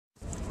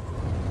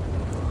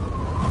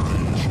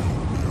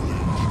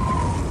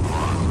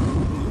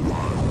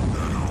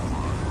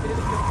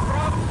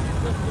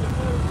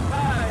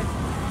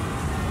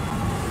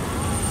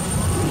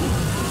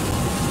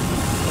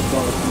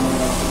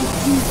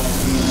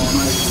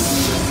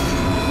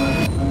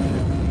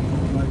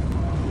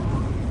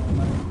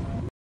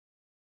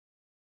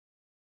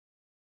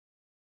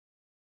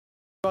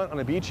restaurant on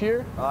the beach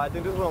here? I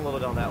think there's one a little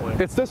down that way.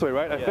 It's this way,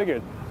 right? Yeah. I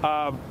figured.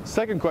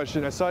 Second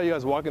question, I saw you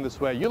guys walking this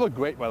way. You look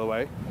great, by the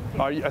way.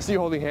 I see you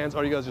holding hands.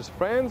 Are you guys just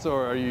friends,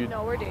 or are you?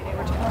 No, we're dating.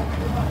 We're together.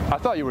 I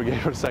thought you were gay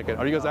for a second.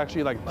 Are you guys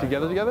actually like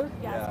together?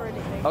 Yes, we're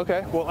dating.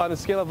 Okay. Well, on a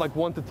scale of like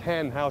 1 to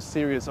 10, how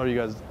serious are you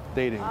guys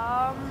dating?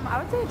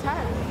 I would say a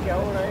 10.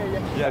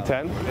 Yeah. A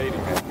 10?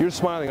 Dating. You're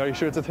smiling. Are you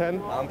sure it's a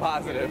 10? I'm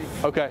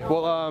positive. Okay.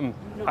 Well,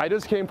 I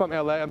just came from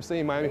LA. I'm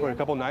staying in Miami for a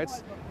couple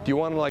nights. Do you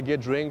want to like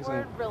get drinks?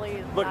 We're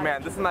really. Look,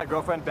 man, this is my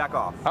girlfriend. Back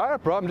off. All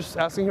right, bro. I'm just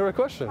asking her a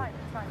question. Fine,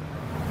 it's fine.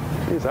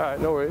 Jeez, all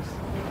right. No worries.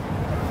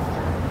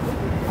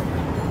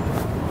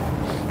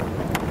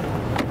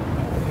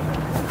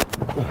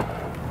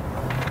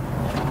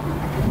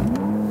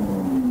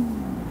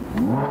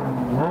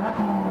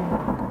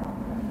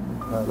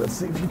 Let's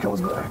see if he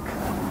comes back.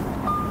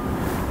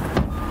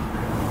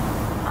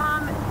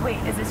 Wait,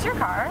 is this your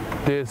car?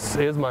 This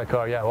is my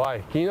car. Yeah.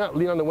 Why? Can you not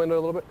lean on the window a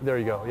little bit? There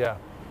you go. Yeah.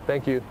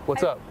 Thank you.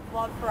 What's up? I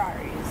love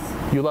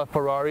Ferraris. You love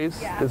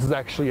Ferraris? Yeah. This is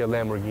actually a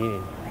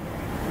Lamborghini.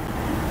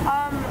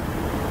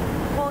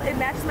 Well, it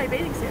matches my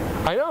bathing suit.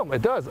 I know,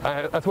 it does.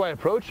 That's why I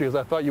approached you, because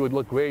I thought you would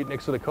look great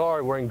next to the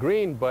car wearing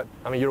green, but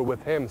I mean, you're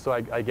with him, so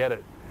I get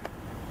it.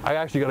 I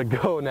actually gotta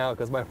go now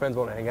because my friends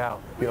want to hang out.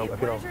 What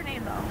is your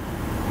name, though?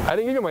 I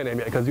didn't give you my name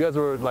yet because you guys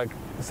were like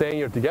saying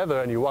you're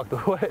together and you walked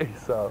away,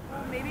 so.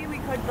 Well, maybe we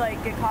could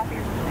like get coffee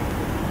or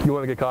something. You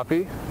want to get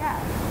coffee? Yeah.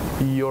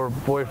 Your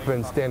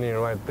boyfriend's standing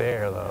right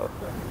there, though.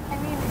 I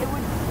mean, it's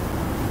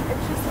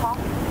just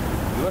coffee.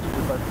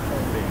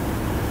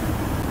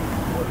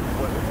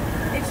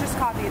 It's just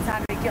coffee. It's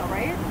not a big deal,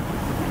 right?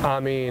 I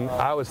mean,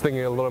 I was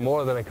thinking a little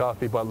more than a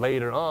coffee, but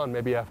later on,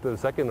 maybe after the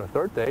second or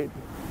third date.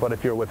 But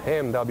if you're with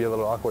him, that'll be a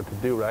little awkward to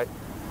do, right?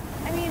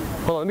 I mean,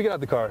 Hold on, let me get out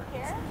the car.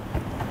 care?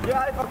 Yeah,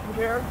 I fucking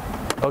care.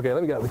 Okay,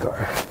 let me get out the car.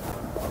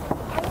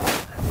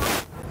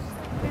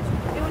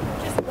 It was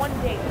just one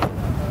date.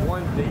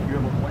 One date, you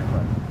have a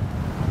boyfriend.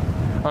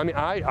 I mean,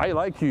 I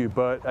like you,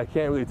 but I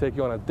can't really take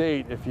you on a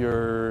date if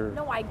you're.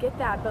 No, I get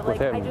that, but With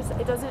like, him.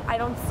 I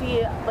don't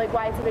see like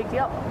why it's a big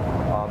deal.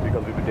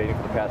 Because we've been dating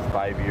for the past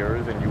 5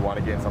 years, and you want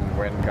to get in some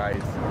random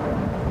guy's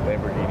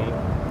Lamborghini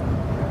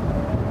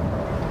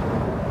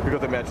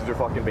because it matches your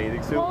fucking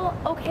bathing suit. Well,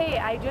 okay,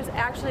 I've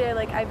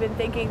been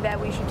thinking that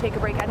we should take a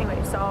break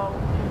anyway, so.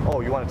 Oh,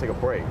 you want to take a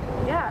break?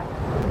 Yeah.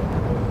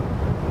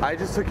 I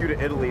just took you to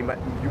Italy. You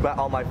met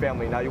all my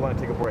family. Now you want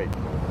to take a break?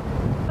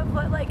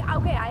 But like,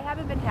 okay, I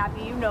haven't been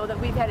happy. You know that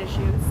we've had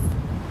issues.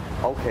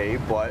 Okay,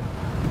 but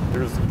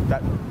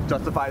that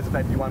justifies the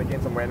fact that you want to get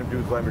in some random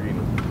dude's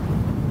Lamborghini.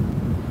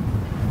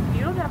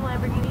 You don't have a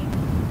Lamborghini.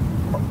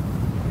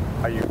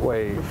 Are you?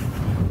 Wait,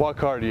 what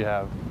car do you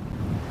have?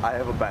 I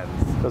have a Benz.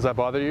 Does that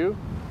bother you?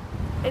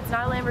 It's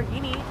not a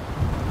Lamborghini.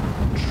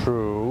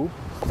 True.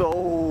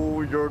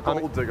 So you're a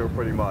gold digger,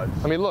 pretty much.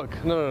 I mean, look,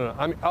 no.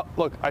 I mean,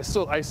 look, I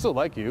still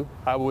like you.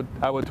 I would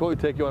totally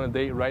take you on a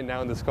date right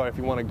now in this car if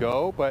you want to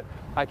go, but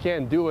I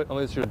can't do it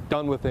unless you're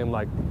done with him,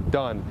 like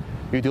done.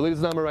 You delete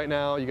his number right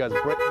now. You guys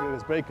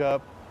break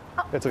up.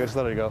 It's okay, just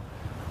let it go.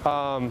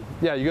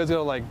 Yeah, you guys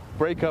gotta like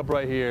break up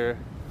right here.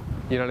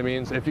 You know what I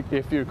mean? So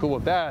if you're cool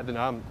with that, then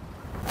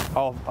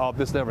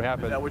this never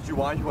happened. Is that what you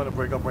want? You want to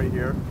break up right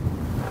here?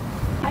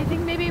 I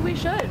think maybe we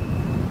should.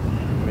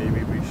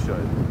 Maybe we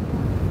should.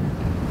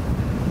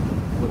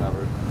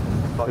 Whatever.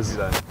 Fuck you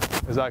then.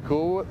 Is that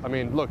cool? I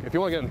mean, look, if you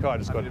want to get in the car,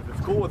 just go. If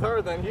it's cool with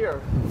her, then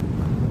here.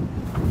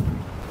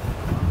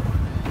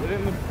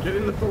 Get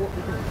in the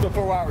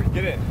Ferrari.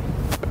 Get in.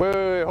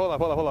 Wait,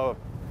 hold up.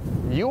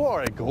 You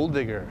are a gold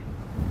digger.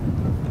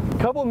 A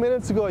couple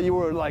minutes ago, you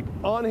were like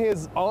on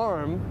his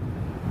arm,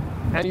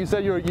 and you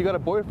said you got a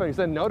boyfriend. You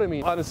said no to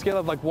me. On a scale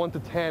of like 1 to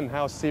 10,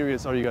 how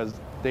serious are you guys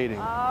dating?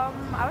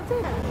 I would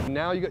say that.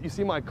 Now you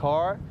see my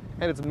car,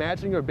 and it's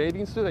matching your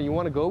bathing suit, and you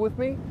want to go with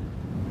me?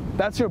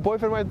 That's your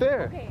boyfriend right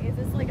there. Okay, is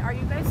this like, are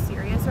you guys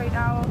serious right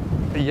now?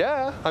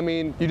 Yeah, I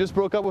mean, you just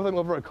broke up with him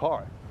over a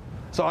car.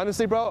 So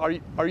honestly, bro,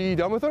 are you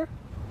done with her?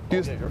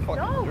 You're fucking,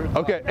 No.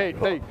 Okay,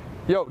 hey,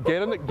 yo,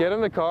 get in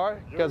the car,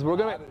 because we're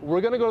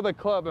gonna go to the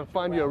club and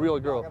find you a real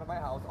girl. Walk out of my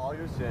house, all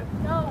your shit.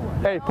 No.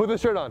 Hey, put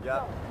this shirt on.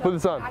 Yeah. Put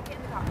this on. I get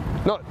in the car.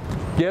 No,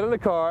 get in the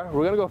car.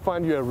 We're gonna go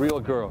find you a real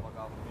girl.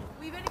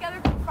 We've been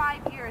together for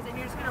 5 years, and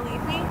you're just gonna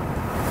leave me?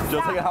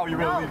 Just like how you're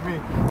gonna leave me.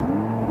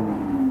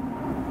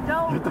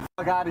 No. Get the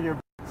fuck out of here.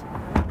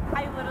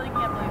 I literally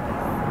can't believe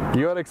this.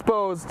 You got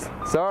exposed.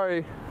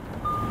 Sorry.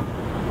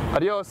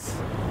 Adios.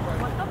 What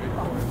the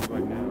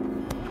fuck?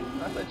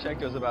 Last I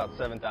checked, it was about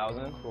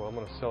 7,000. Cool, I'm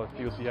gonna sell a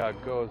few, see how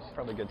it goes.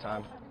 Probably a good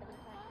time.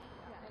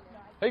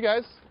 Hey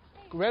guys,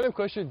 random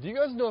question. Do you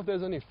guys know if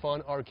there's any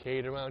fun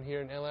arcade around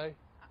here in LA? A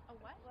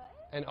what?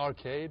 An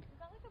arcade?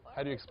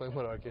 How do you explain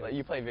what arcade Like, is?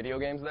 you play video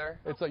games there?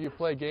 It's like you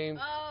play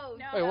games. Oh,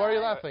 no. Wait, why are you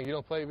laughing? You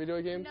don't play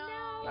video games?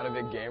 No. Not a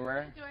big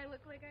gamer? Do I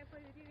look like I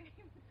play video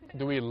games?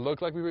 Do we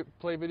look like we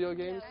play video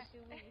games?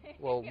 Yeah.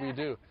 Well, we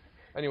do.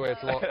 Anyway,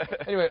 it's long.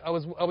 Anyway, I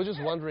was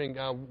just wondering.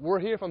 We're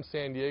here from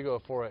San Diego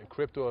for a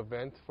crypto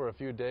event for a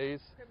few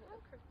days.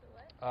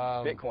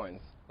 Bitcoins.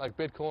 like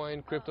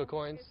Bitcoin, crypto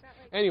coins. is that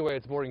like- Anyway,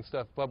 it's boring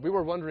stuff. But we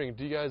were wondering,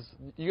 you guys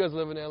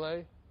live in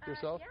LA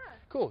yourself? Yeah.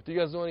 Cool. Do you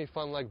guys know any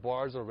fun like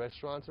bars or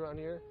restaurants around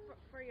here?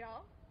 For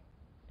y'all?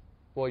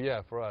 Well,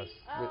 yeah, for us.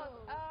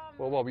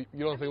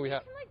 You don't think we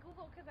have? can like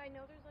Google because I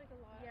know there's like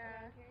a lot Yeah.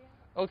 around here.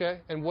 Yeah. Okay.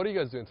 And what are you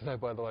guys doing tonight,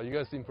 by the way? You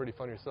guys seem pretty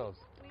fun yourselves.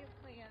 We have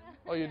plans.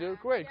 Oh, you do?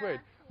 Great, great.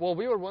 Well,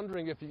 we were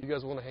wondering if you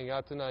guys want to hang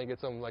out tonight and get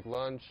some like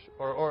lunch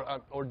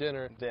or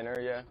dinner Dinner,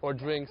 yeah. or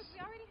drinks. We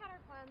already had our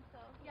plans, so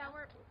yeah,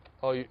 we're.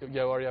 Oh, you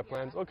already have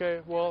plans?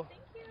 Okay. Well,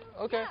 Thank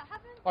you. okay. Yeah,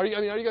 have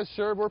a- Are you guys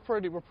sure? We're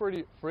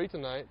pretty free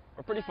tonight.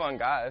 We're pretty fun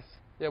guys.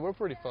 Yeah, we're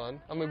pretty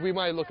fun. I mean, we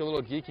might look a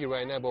little geeky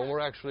right now, but when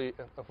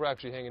if we're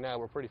actually hanging out,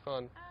 we're pretty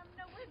fun.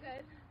 No, we're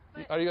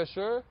good. Are you guys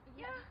sure?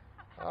 Yeah.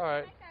 All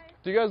right. Guys.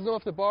 Do you guys know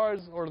if the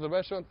bars or the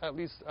restaurants at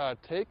least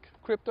take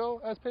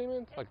crypto as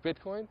payment, like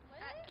Bitcoin?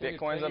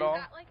 Bitcoins at all?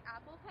 Is that like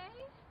Apple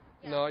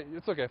Pay? No,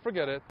 it's okay.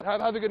 Forget it. Have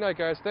a good night,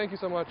 guys. Thank you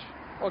so much.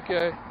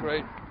 Okay,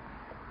 great.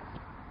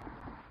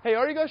 Hey,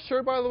 are you guys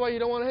sure, by the way, you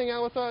don't want to hang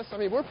out with us? I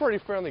mean, we're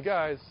pretty friendly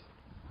guys.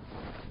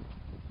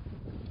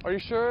 Are you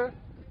sure?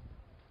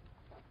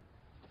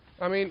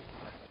 I mean,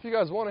 if you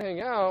guys want to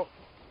hang out,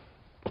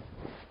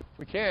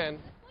 we can.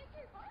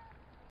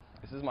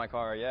 This is my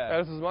car, Yeah, yeah.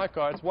 this is my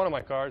car. It's one of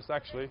my cars,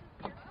 actually.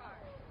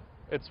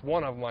 It's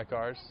one of my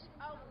cars.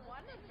 Oh, one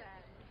of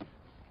them.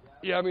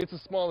 Yeah, I mean, it's the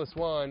smallest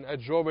one. I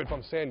drove it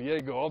from San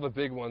Diego. All the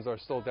big ones are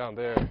still down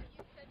there. You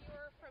said you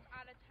were from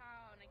out of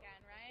town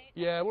again, right?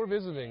 Yeah, we're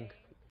visiting.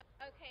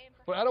 Okay.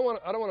 But I don't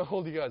want to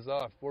hold you guys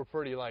off. We're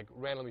pretty like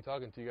randomly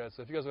talking to you guys.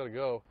 So if you guys gotta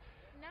go,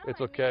 No, it's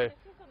I mean, okay.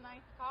 This is a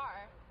nice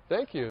car.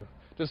 thank you.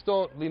 Just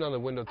don't lean on the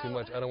window too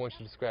much. I don't want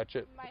you to scratch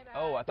it. My bad.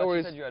 Oh, I No thought you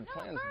worries. said you had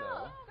plans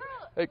though.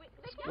 Hey,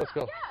 let's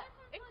go.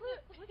 Yeah,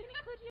 we can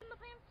include you in the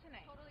plans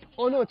tonight.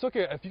 Oh no, it's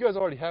okay. If you guys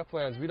already have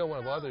plans, we don't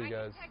want to bother you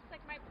guys. I can text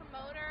like my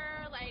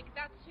promoter, like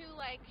that's who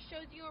like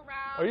shows you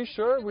around. Are you takes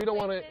sure? you We to don't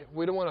want to. places.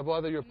 We don't want to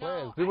bother your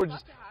plans. We I'd were love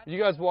just. to have You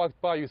guys walked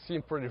by. You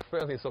seemed pretty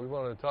friendly, so we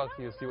wanted to talk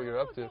to you, see what you're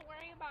up to. Don't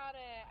worry about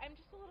it. I'm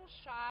just a little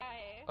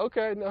shy.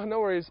 Okay, no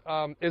worries.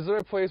 Is there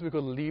a place we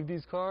could leave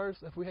these cars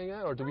if we hang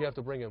out, or do we have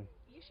to bring them?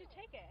 You should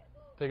take it.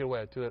 Take it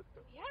away to the.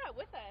 Yeah,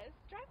 with us.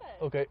 Drive us.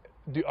 Okay.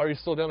 Are you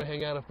still down to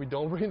hang out if we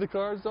don't bring the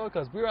cars though?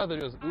 Because we'd rather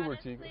just Uber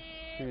Honestly,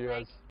 to you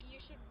guys. like, you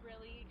should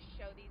really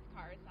show these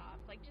cars off.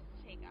 Like, just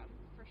take them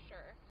for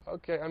sure.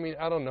 Okay. I mean,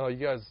 I don't know. You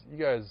guys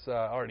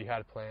already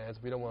had plans.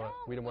 We don't want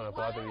to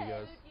bother you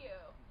guys. Include you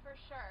for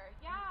sure.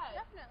 Yeah,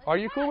 definitely. Are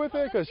you cool with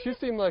it? Because she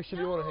seemed like she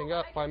didn't want to hang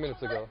out 5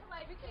 minutes ago.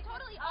 Like, we can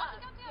totally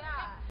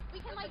yeah. We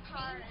can like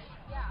change.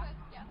 Yeah.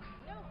 Yeah.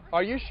 No, for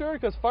Are you sure?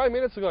 Because 5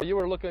 minutes ago you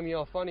were looking at me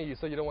all funny. You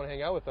said you don't want to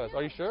hang out with us.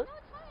 Are you sure? no,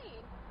 it's fine.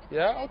 It's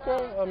Yeah. fine.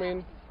 Okay.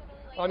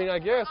 I mean, I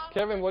guess. We're all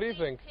Kevin, on the what do you same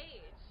think?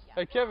 page. Yeah.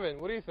 Hey, Kevin,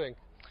 what do you think?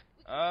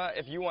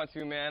 If you want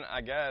to, man,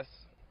 I guess.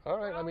 All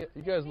right. I mean,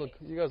 you guys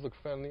look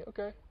friendly.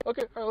 Okay.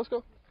 Okay. All right. Let's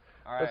go.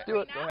 All right. Let's do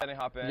it. Go ahead and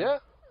hop in. Yeah.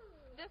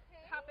 Just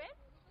hop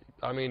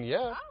in. I mean,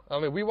 yeah. I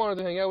mean, we wanted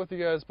to hang out with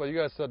you guys, but you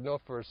guys said no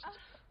first.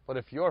 But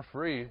if you're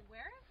free, Where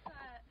is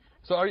that?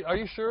 so are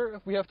you sure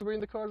if we have to bring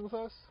the cars with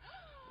us?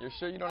 You're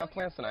sure you don't have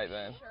plans tonight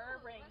then? Sure,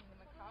 bringing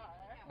the car.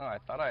 Oh, I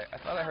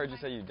thought I heard you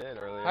say you did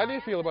earlier. How do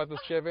you feel about this,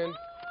 Kevin?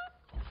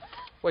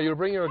 Wait, you're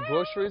bringing your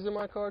groceries in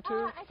my car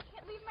too? I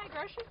can't leave my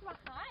groceries behind.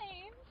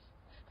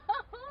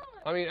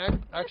 I mean,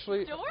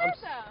 actually, door,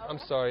 I'm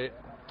though. sorry.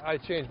 I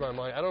changed my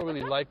mind. I don't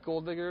really like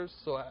gold diggers,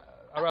 so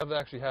I'd rather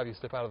actually have you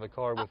step out of the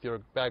car with your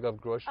bag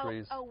of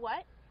groceries. Oh,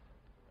 what?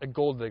 A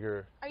gold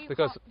digger. Are you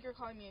Because, you're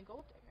calling me a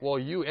gold digger? well,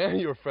 you and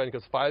your friend,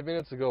 because 5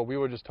 minutes ago we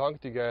were just talking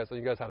to you guys, and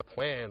you guys had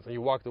plans, and you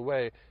walked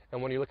away.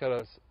 And when you look at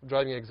us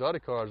driving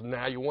exotic cars,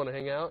 now you want to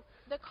hang out.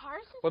 The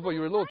cars. But you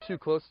were a little too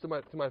close to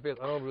my face.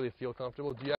 I don't really feel comfortable. Do you